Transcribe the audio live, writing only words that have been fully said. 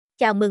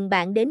Chào mừng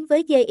bạn đến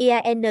với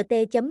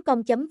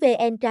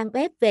giant.com.vn, trang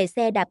web về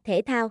xe đạp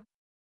thể thao.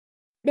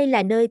 Đây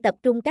là nơi tập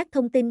trung các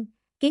thông tin,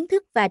 kiến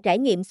thức và trải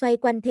nghiệm xoay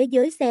quanh thế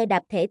giới xe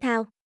đạp thể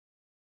thao.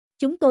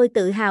 Chúng tôi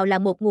tự hào là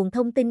một nguồn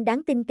thông tin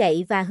đáng tin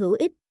cậy và hữu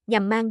ích,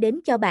 nhằm mang đến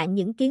cho bạn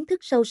những kiến thức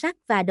sâu sắc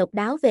và độc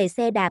đáo về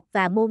xe đạp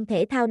và môn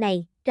thể thao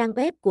này. Trang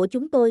web của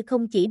chúng tôi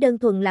không chỉ đơn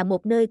thuần là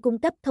một nơi cung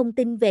cấp thông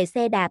tin về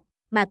xe đạp,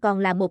 mà còn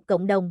là một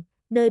cộng đồng,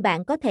 nơi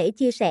bạn có thể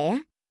chia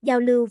sẻ, giao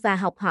lưu và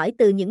học hỏi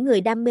từ những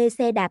người đam mê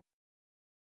xe đạp.